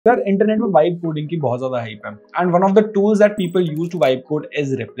यार इंटरनेट में vibe coding की बहुत ज्यादा हाइप है and one of the tools that people use to vibe code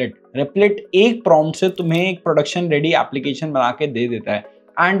is रिप्लिट। रिप्लिट एक प्रॉम्प्ट से तुम्हें एक प्रोडक्शन रेडी एप्लीकेशन बना के दे देता है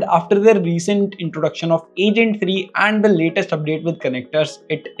and after the recent introduction of agent 3 and the latest update with connectors,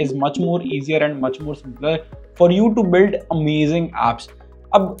 it is much more easier and much more simpler for you to build amazing apps.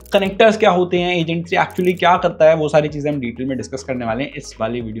 अब connectors क्या होते हैं, agent 3 actually क्या करता है, वो सारी चीजें हम डिटेल में डिस्कस करने वाले हैं इस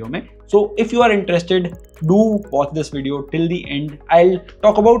वाली वीडियो में। So if you are interested, do watch this video till the end. I will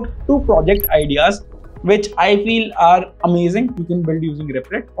talk about 2 project ideas which I feel are amazing. You can build using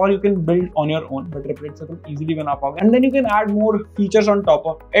Replit or you can build on your own, but Replit से तुम easily बना पाओगे and then you can add more features on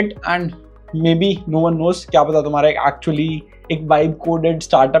top of it and maybe no one knows, क्या पता तुम्हारा actually एक vibe coded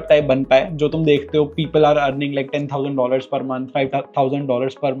startup type बन पाए। जो तुम देखते हो people are earning like $10,000 per month,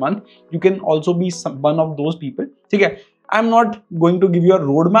 $5,000 per month, you can also be one of those people। ठीक है, I'm not going to give you a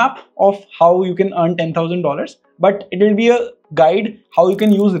roadmap of how you can earn $10,000, but it will be a guide how you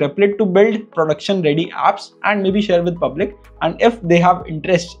can use Replit to build production ready apps and maybe share with public, and if they have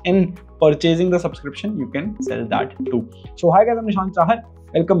interest in purchasing the subscription, you can sell that too. So hi guys, I'm Nishant Chahar.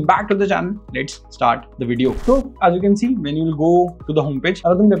 Welcome back to the channel. Let's start the video. So as you can see, when you will go to the homepage,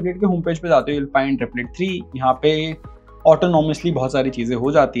 अगर तुम Replit के homepage पे जाते हो, you'll find Replit 3. यहाँ पे autonomously बहुत सारी चीजें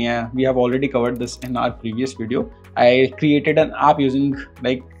हो जाती हैं. We have already covered this in our previous video. I created an app using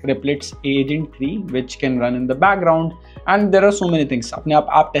like Replit's agent 3 which can run in the background and there are so many things. अपने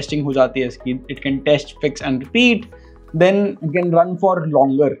आप app testing हो जाती है इसकी. It can test, fix and repeat. Then you can run for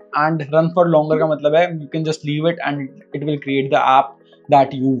longer, and run for longer का मतलब है you can just leave it and it will create the app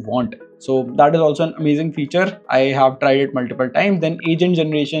that you want. So that is also an amazing feature. I have tried it multiple times. Then agent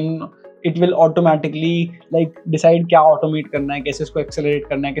generation, it will automatically like decide क्या automate करना है, कैसे इसको accelerate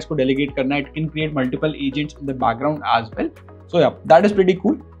करना है, किसको delegate करना है. It can create multiple agents in the background as well. So yeah, that is pretty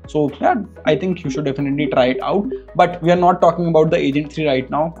cool. So yeah, I think you should definitely try it out. But we are not talking about the agent 3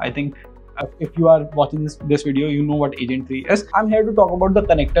 right now. I think if you are watching this video, you know what agent 3 is. I'm here to talk about the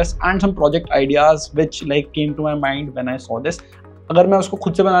connectors and some project ideas which like came to my mind when I saw this. अगर मैं उसको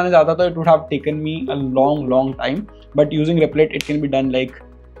खुद से बनाने जाता तो it would have taken me a long time. But using Replit, it can be done like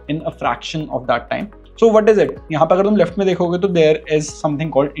in a fraction of that time. So what is it? यहाँ पर अगर तुम लेफ्ट में देखोगे तो there is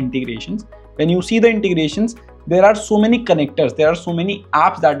something called integrations. When you see the integrations, there are so many connectors, there are so many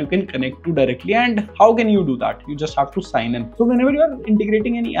apps that you can connect to directly. And how can you do that? You just have to sign in. So whenever you are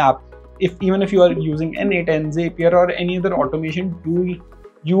integrating any app, even if you are using N8 and Zapier or any other automation tool,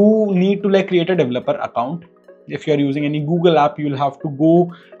 you need to like create a developer account. If you are using any Google app, you will have to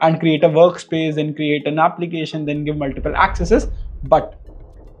go and create a workspace, then create an application, then give multiple accesses. But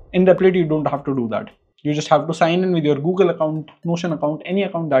in Replit, you don't have to do that. You just have to sign in with your Google account, Notion account, any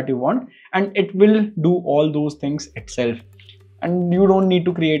account that you want, and it will do all those things itself. And you don't need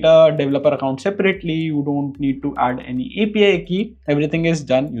to create a developer account separately. You don't need to add any API key. Everything is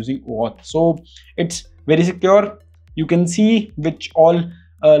done using OAuth. So it's very secure. You can see which all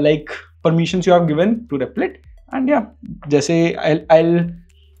like permissions you have given to Replit. And yeah, जैसे I'll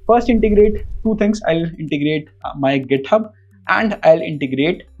first integrate 2 things. I'll integrate my GitHub and I'll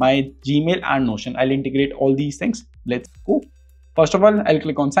integrate my Gmail and Notion. I'll integrate all these things. Let's go. First of all, I'll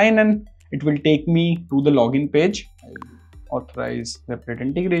click on sign in. It will take me to the login page. I'll authorize Replit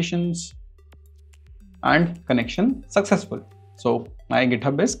integrations and connection successful. So my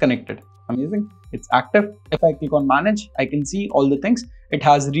GitHub is connected. Amazing. It's active. If I click on manage, I can see all the things. It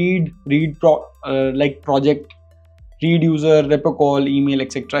has like project, read user, repo call, email,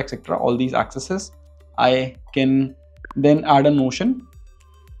 etc. All these accesses. I can then add a Notion.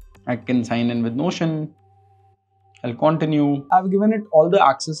 I can sign in with Notion. I'll continue. I've given it all the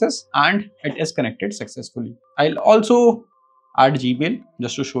accesses and it is connected successfully. I'll also add Gmail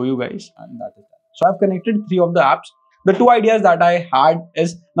just to show you guys, and that is that. So I've connected 3 of the apps. The 2 ideas that I had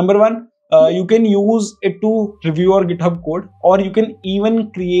is number 1, you can use it to review your GitHub code, or you can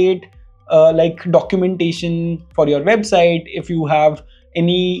even create like documentation for your website. If you have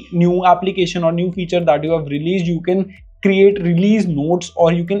any new application or new feature that you have released, you can create release notes,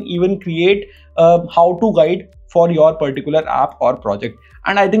 or you can even create how-to guide for your particular app or project.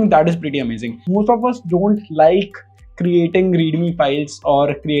 And I think that is pretty amazing. Most of us don't like creating README files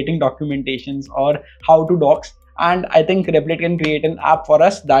or creating documentations or how-to docs. And I think Replit can create an app for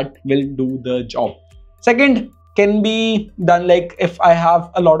us that will do the job. Second, can be done like if I have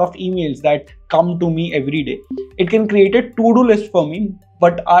a lot of emails that come to me every day, it can create a to-do list for me.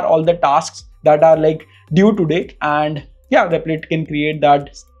 What are all the tasks that are like due today? And yeah, Replit can create that,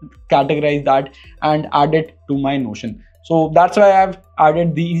 categorize that and add it to my Notion. So that's why I've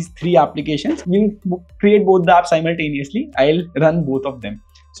added these 3 applications. We'll create both the apps simultaneously. I'll run both of them.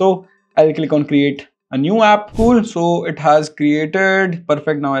 So I'll click on create a new app. Cool. So it has created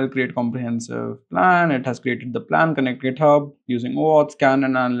perfect. Now I'll create comprehensive plan. It has created the plan, connect GitHub using OAuth, scan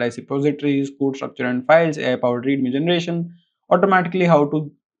and analyze repositories, code structure and files, AI powered readme generation, automatically how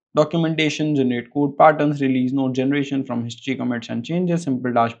to documentation, generate code patterns, release node generation from history, commits and changes,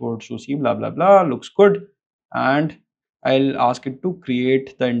 simple dashboards to see, blah blah blah. Looks good. And I'll ask it to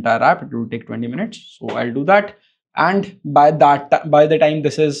create the entire app. It will take 20 minutes. So I'll do that. And by the time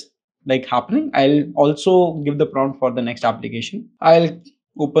this is like happening, I'll also give the prompt for the next application. I'll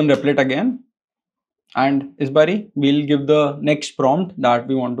open Replit again, and Isbari, we'll give the next prompt that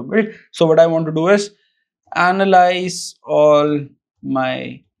we want to build. So what I want to do is analyze all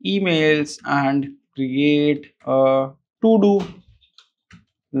my emails and create a to-do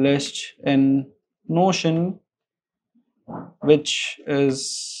list in Notion, which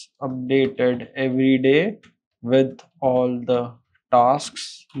is updated every day with all the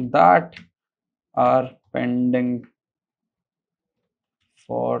tasks that are pending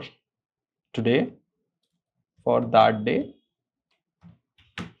for today, for that day.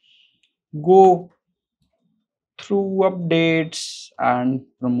 Go through updates and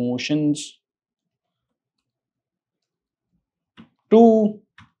promotions to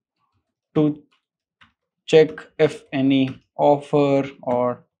check if any offer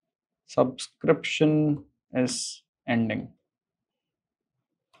or subscription is ending.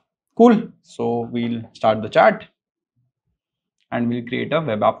 Cool. So we'll start the chat and we'll create a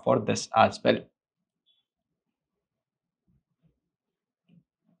web app for this as well.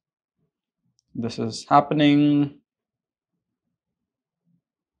 This is happening.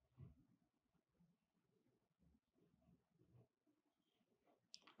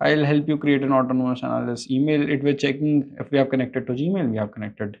 I'll help you create an autonomous analysis email. It will checking if we have connected to Gmail. We have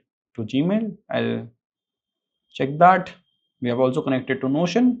connected to Gmail. I'll check that. We have also connected to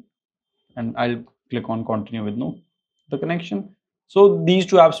Notion, and I'll click on continue with no the connection. So these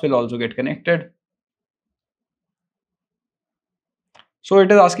two apps will also get connected. So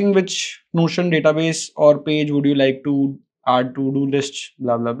it is asking which Notion database or page would you like to add to-do list,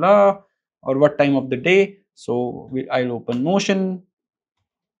 blah blah blah, or what time of the day. So I'll open Notion.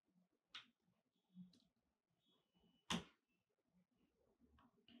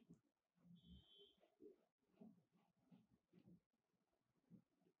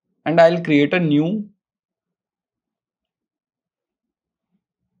 And I'll create a new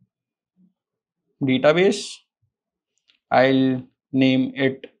database. I'll name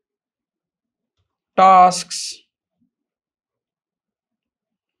it tasks,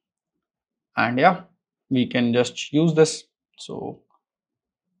 and yeah, we can just use this. So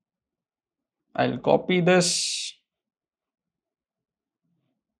I'll copy this.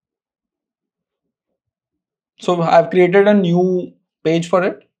 So I've created a new page for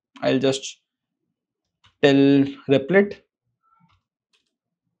it. I'll just tell Replit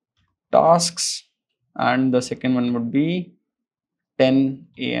tasks, and the second one would be 10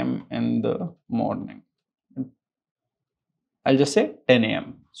 a.m. in the morning. I'll just say 10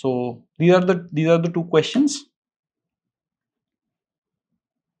 a.m. So these are the two questions.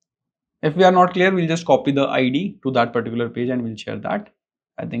 If we are not clear, we'll just copy the ID to that particular page and we'll share that.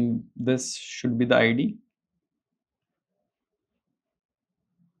 I think this should be the ID.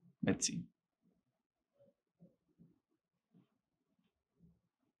 Let's see.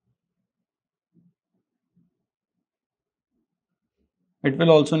 It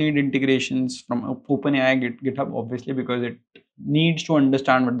will also need integrations from OpenAI, GitHub, obviously, because it needs to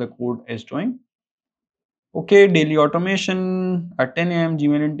understand what the code is doing. Okay, daily automation at 10 a.m.,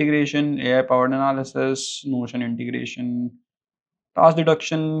 Gmail integration, AI powered analysis, Notion integration, task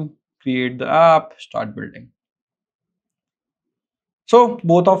deduction, create the app, start building. So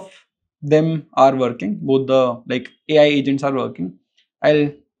both of them are working. Both the AI agents are working.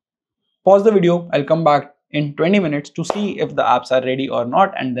 I'll pause the video. I'll come back in 20 minutes to see if the apps are ready or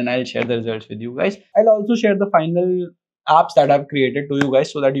not, and then I'll share the results with you guys. I'll also share the final apps that I've created to you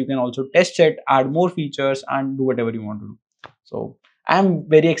guys so that you can also test it, add more features, and do whatever you want to do. So I'm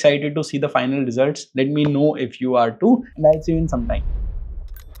very excited to see the final results. Let me know if you are too, and I'll see you in some time.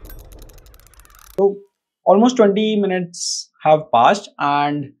 So almost 20 minutes have passed,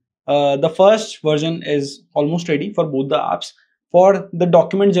 and the first version is almost ready for both the apps. For the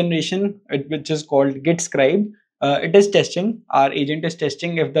document generation, which is called GitScribe, it is testing. Our agent is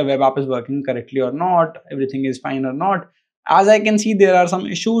testing if the web app is working correctly or not, everything is fine or not. As I can see, there are some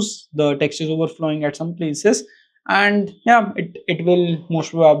issues. The text is overflowing at some places, and yeah, it will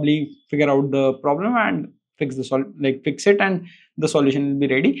most probably figure out the problem and fix it, and the solution will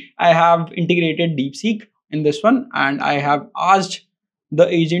be ready. I have integrated DeepSeek in this one, and I have asked the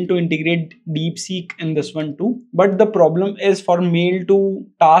agent to integrate DeepSeek in this one too. But the problem is for mail to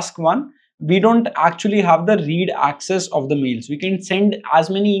task one, we don't actually have the read access of the mails. We can send as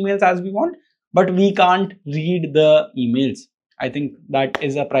many emails as we want, but we can't read the emails. I think that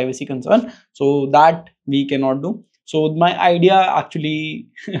is a privacy concern. So that we cannot do. So my idea actually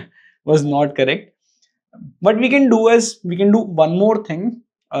was not correct. What we can do is we can do one more thing,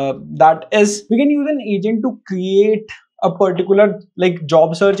 that is we can use an agent to create a particular like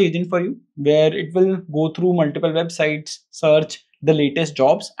job search agent for you, where it will go through multiple websites, search the latest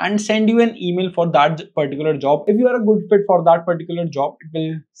jobs and send you an email for that particular job. If you are a good fit for that particular job, it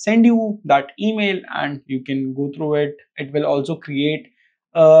will send you that email and you can go through it. It will also create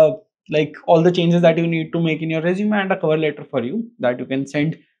like all the changes that you need to make in your resume and a cover letter for you that you can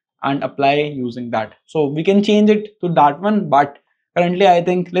send and apply using that. So we can change it to that one, but currently I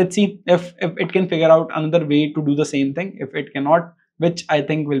think let's see if it can figure out another way to do the same thing. If it cannot, which I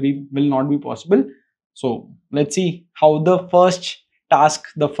think will not be possible, so let's see how the first task,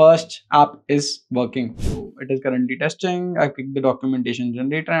 the first app is working. So it is currently testing. I click the documentation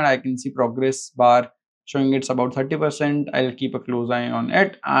generator and I can see progress bar showing it's about 30%. I'll keep a close eye on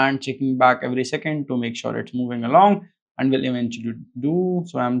it and checking back every second to make sure it's moving along, and will eventually do.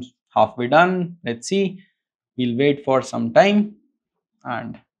 So I'm halfway done. Let's see. We'll wait for some time,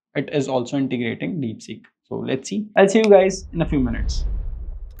 and it is also integrating DeepSeek. So let's see. I'll see you guys in a few minutes.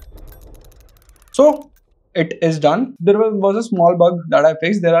 So it is done. There was a small bug that I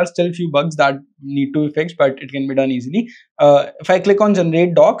fixed. There are still few bugs that need to be fixed, but it can be done easily. If I click on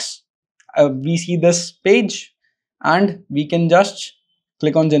generate docs, we see this page and we can just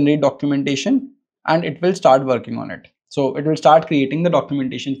click on generate documentation and it will start working on it. So it will start creating the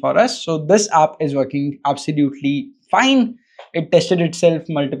documentation for us. So this app is working absolutely fine. It tested itself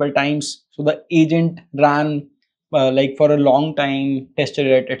multiple times. So the agent ran like for a long time, tested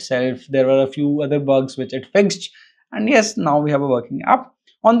it itself. There were a few other bugs which it fixed, and yes, now we have a working app.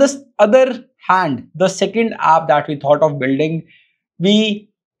 On this other hand, the second app that we thought of building, we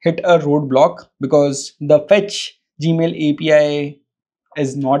hit a roadblock because the fetch Gmail API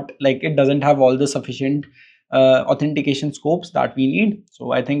is not like, it doesn't have all the sufficient authentication scopes that we need.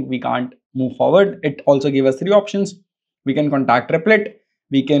 So I think we can't move forward. It also gave us three options. We can contact Replit,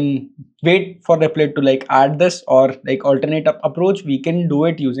 we can wait for Replit to like add this, or like alternate approach, we can do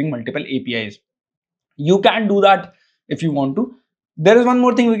it using multiple APIs. You can do that if you want to. There is one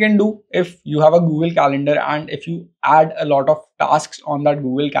more thing we can do. If you have a Google Calendar and if you add a lot of tasks on that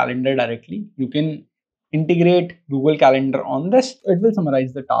Google Calendar directly, you can integrate Google Calendar on this. It will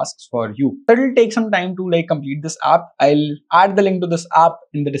summarize the tasks for you. It will take some time to like complete this app. I'll add the link to this app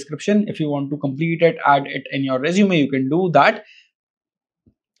in the description. If you want to complete it, add it in your resume, you can do that.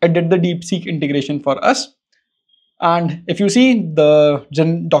 I did the DeepSeek integration for us. And if you see, the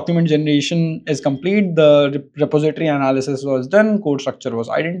document generation is complete, the repository analysis was done, code structure was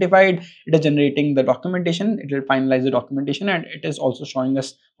identified, it is generating the documentation, it will finalize the documentation, and it is also showing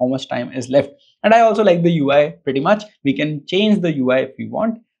us how much time is left. And I also like the UI pretty much. We can change the UI if we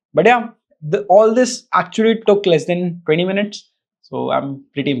want. But yeah, all this actually took less than 20 minutes. So I'm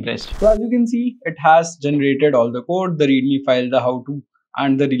pretty impressed. So as you can see, it has generated all the code, the README file, the how-to,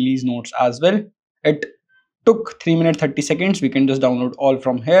 and the release notes as well. It took 3 minutes 30 seconds. We can just download all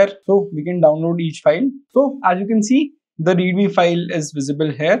from here. So we can download each file. So as you can see, the README file is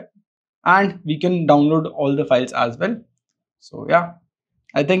visible here, and we can download all the files as well. So yeah,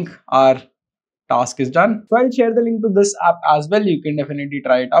 I think our task is done. So I'll share the link to this app as well. You can definitely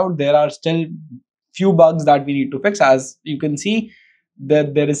try it out. There are still few bugs that we need to fix. As you can see,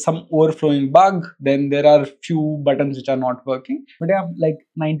 there is some overflowing bug. Then there are few buttons which are not working. But yeah, like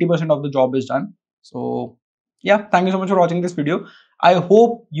 90% of the job is done. So yeah, thank you so much for watching this video. I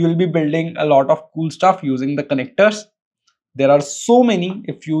hope you will be building a lot of cool stuff using the connectors. There are so many.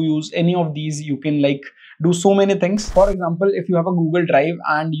 If you use any of these, you can like do so many things. For example, if you have a Google Drive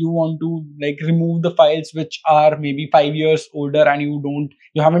and you want to like remove the files which are maybe 5 years older and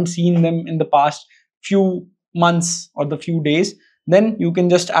you haven't seen them in the past few months or the few days, then you can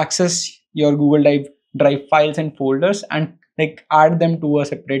just access your Google Drive files and folders and like add them to a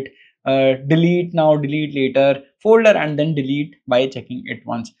separate delete now, delete later folder, and then delete by checking it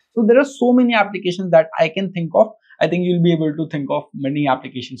once. So there are so many applications that I can think of. I think you'll be able to think of many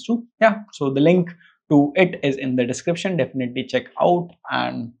applications too. Yeah, so the link to it is in the description. Definitely check out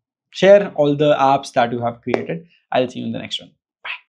and share all the apps that you have created. I'll see you in the next one.